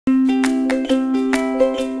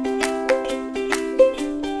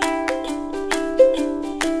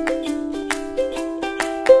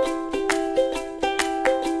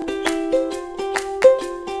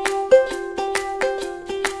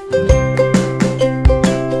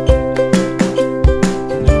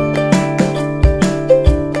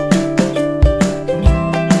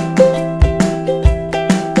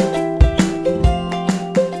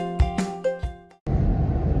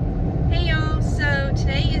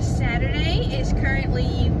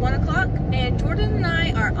currently 1 o'clock, and Jordan and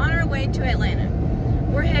I are on our way to Atlanta.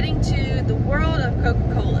 We're heading to the World of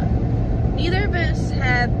Coca-Cola. Neither of us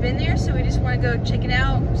have been there, so we just want to go check it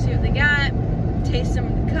out, see what they got, taste some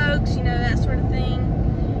of the Cokes, you know, that sort of thing.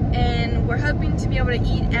 And we're hoping to be able to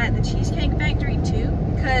eat at the Cheesecake Factory too,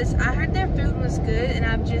 because I heard their food was good and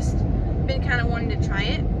I've just been kind of wanting to try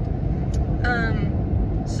it.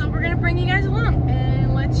 So we're gonna bring you guys along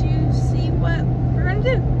and let you see what we're gonna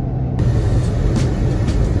do.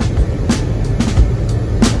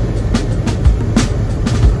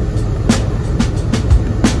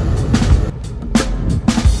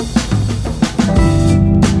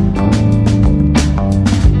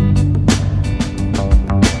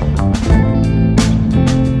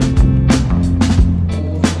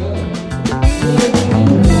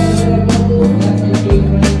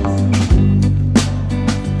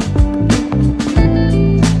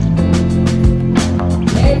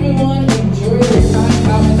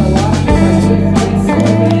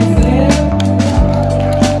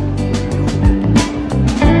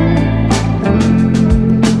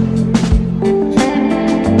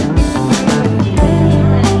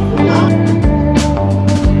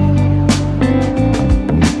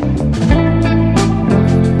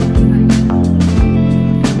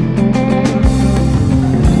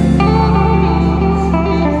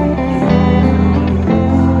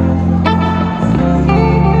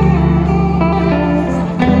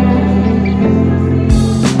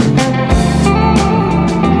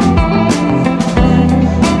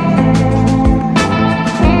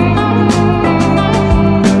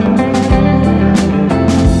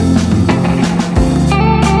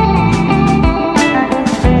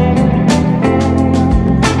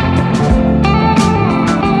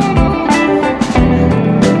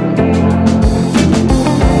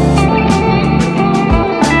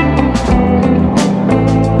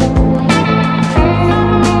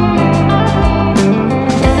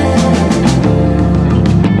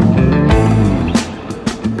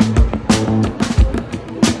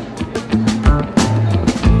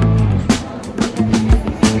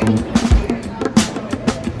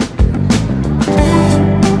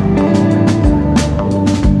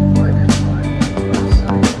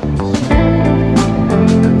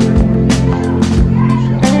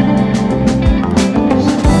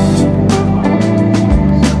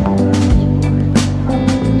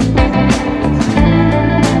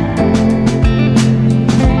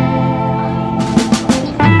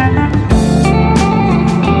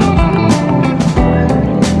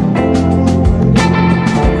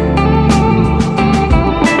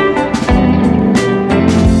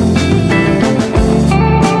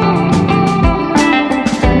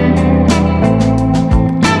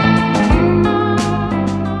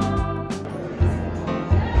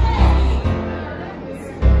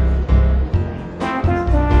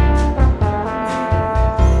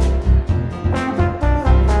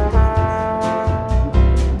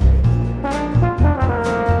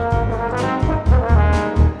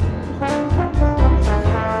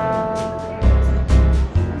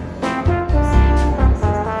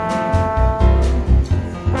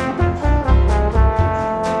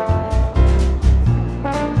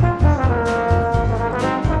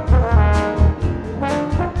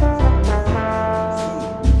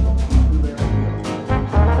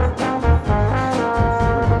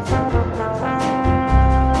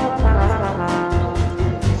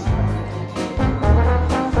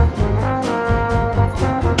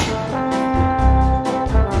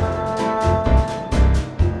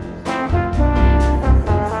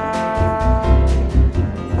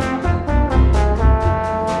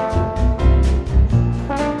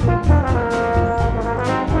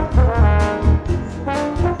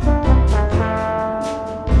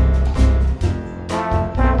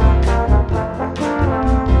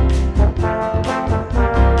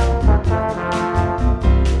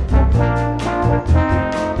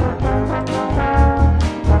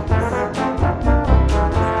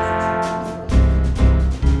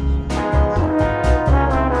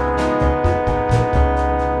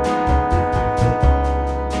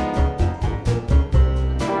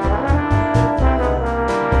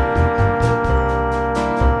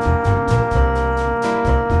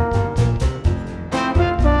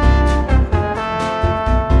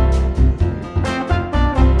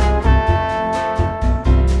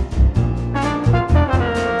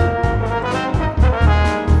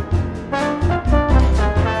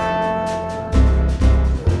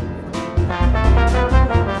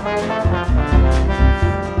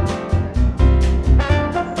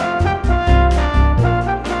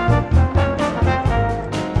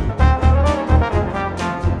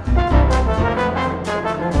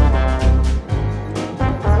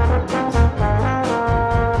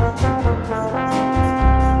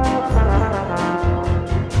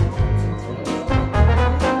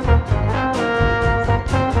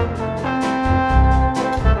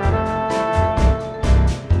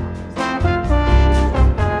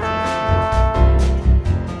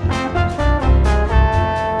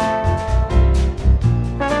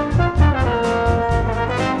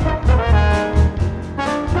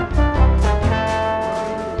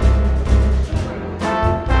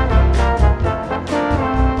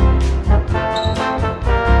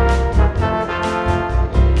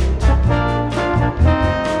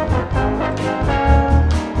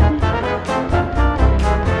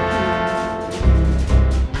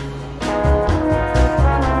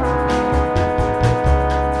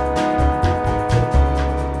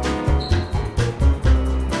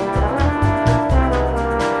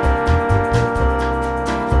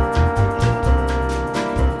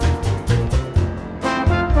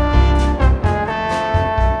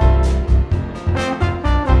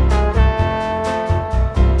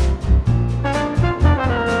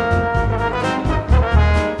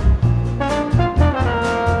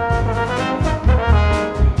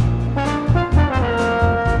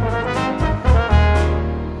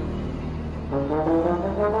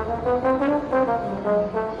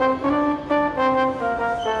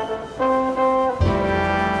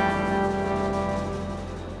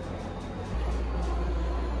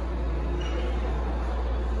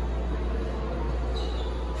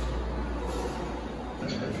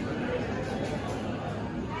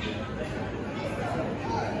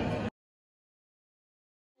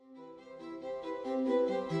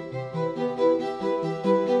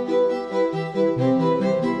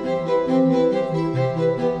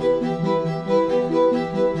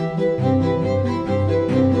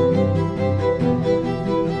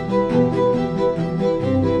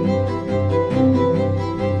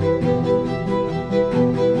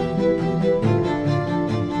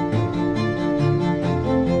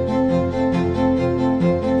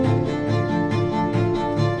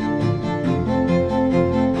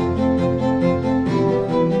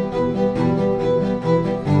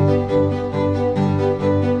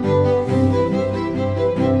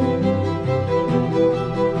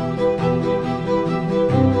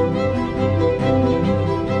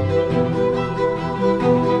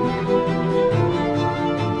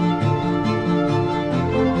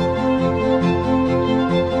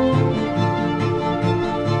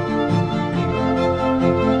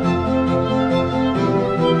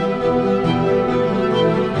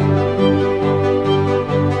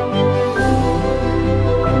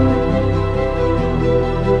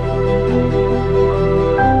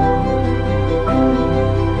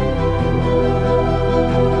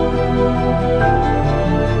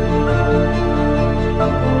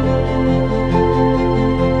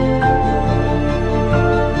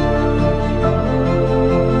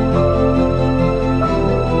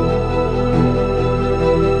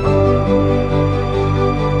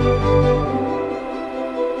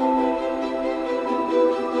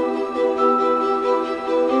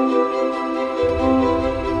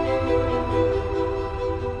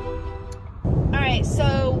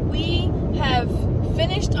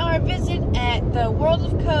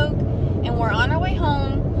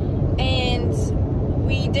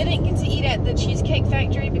 at the Cheesecake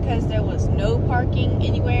Factory because there was no parking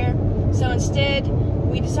anywhere. So instead,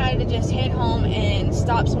 we decided to just head home and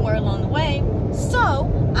stop somewhere along the way. So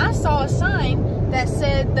I saw a sign that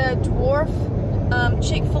said the Dwarf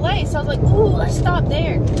Chick-fil-A. So I was like, ooh, let's stop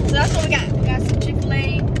there. So that's what we got. We got some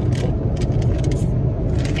Chick-fil-A.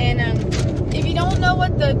 And if you don't know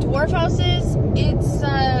what the Dwarf House is, it's,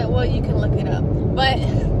 well, you can look it up. But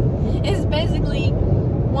it's basically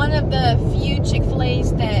one of the few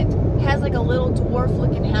Chick-fil-A's that has like a little dwarf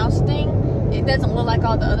looking house thing. It doesn't look like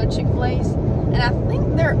all the other Chick-fil-A's. And I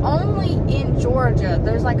think they're only in Georgia.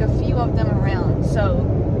 There's like a few of them around. So,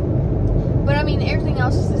 but I mean, everything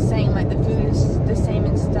else is the same. Like the food is the same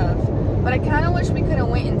and stuff. But I kind of wish we could have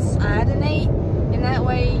went inside and ate. And that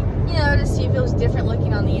way, you know, to see if it was different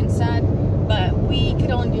looking on the inside. But we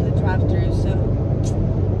could only do the drive-thru. So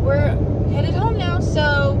we're headed home now.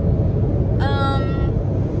 So,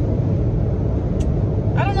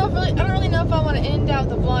 I don't really know if I want to end out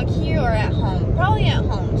the vlog here or at home. Probably at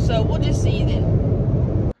home, so we'll just see you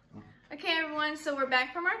then. Okay everyone, so we're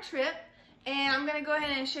back from our trip, and I'm going to go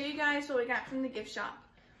ahead and show you guys what we got from the gift shop.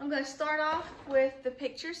 I'm going to start off with the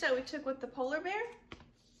pictures that we took with the polar bear.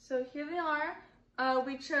 So here they are.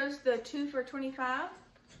 We chose the 2 for $25.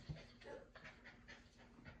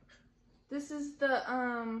 This is the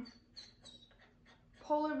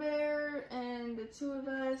polar bear and the 2 of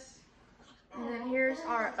us. And then here's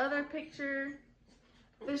our other picture.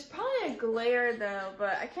 There's probably a glare though,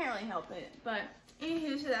 but I can't really help it. But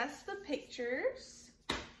anywho, so that's the pictures.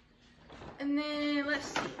 And then let's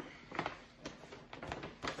see.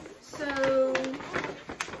 So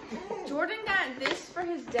Jordan got this for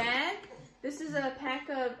his dad. This is a pack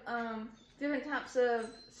of different types of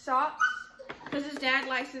socks. Because his dad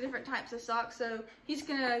likes the different types of socks, so he's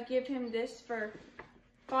gonna give him this for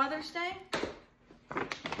Father's Day.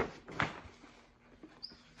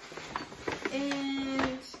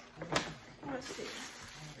 And let's see.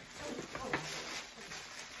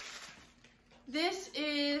 This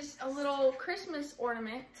is a little Christmas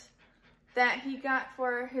ornament that he got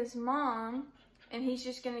for his mom, and he's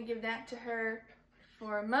just gonna give that to her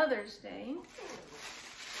for Mother's Day.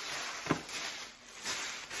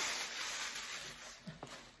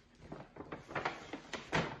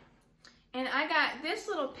 And I got this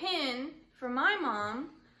little pin for my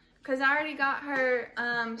mom, because I already got her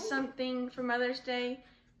something for Mother's Day,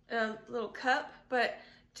 a little cup, but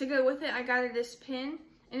to go with it, I got her this pin,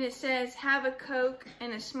 and it says, "Have a Coke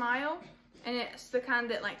and a smile," and it's the kind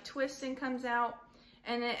that like twists and comes out,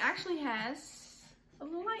 and it actually has a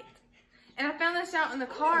little light. And I found this out in the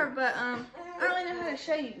car, but I don't really know how to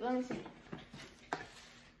show you. Let me see.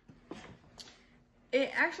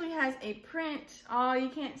 It actually has a print. Oh, you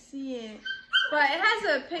can't see it, but it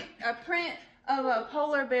has a print of a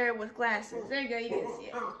polar bear with glasses. There you go, you can see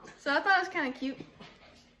it. So I thought it was kind of cute.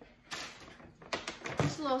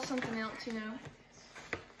 Just a little something else, you know.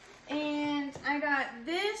 And I got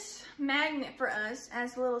this magnet for us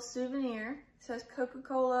as a little souvenir. It says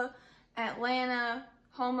Coca-Cola, Atlanta,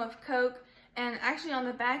 home of Coke. And actually on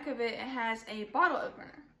the back of it, it has a bottle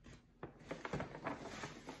opener.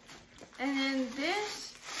 And then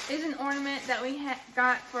this is an ornament that we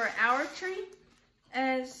got for our tree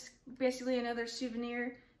as basically another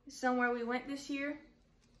souvenir somewhere we went this year.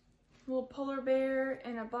 A little polar bear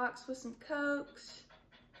in a box with some Cokes.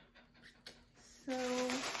 So,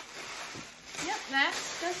 yep,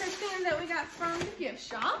 that's everything that we got from the gift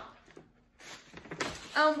shop.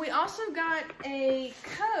 We also got a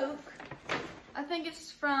Coke. I think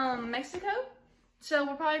it's from Mexico. So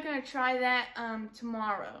we're probably gonna try that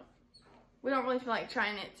tomorrow. We don't really feel like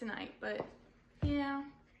trying it tonight, but yeah.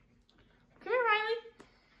 Come here,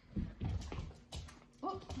 Riley.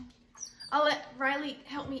 Oh, I'll let Riley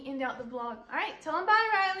help me end out the vlog. All right, tell him bye,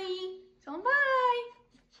 Riley. Tell him bye.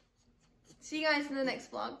 See you guys in the next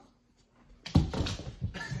vlog.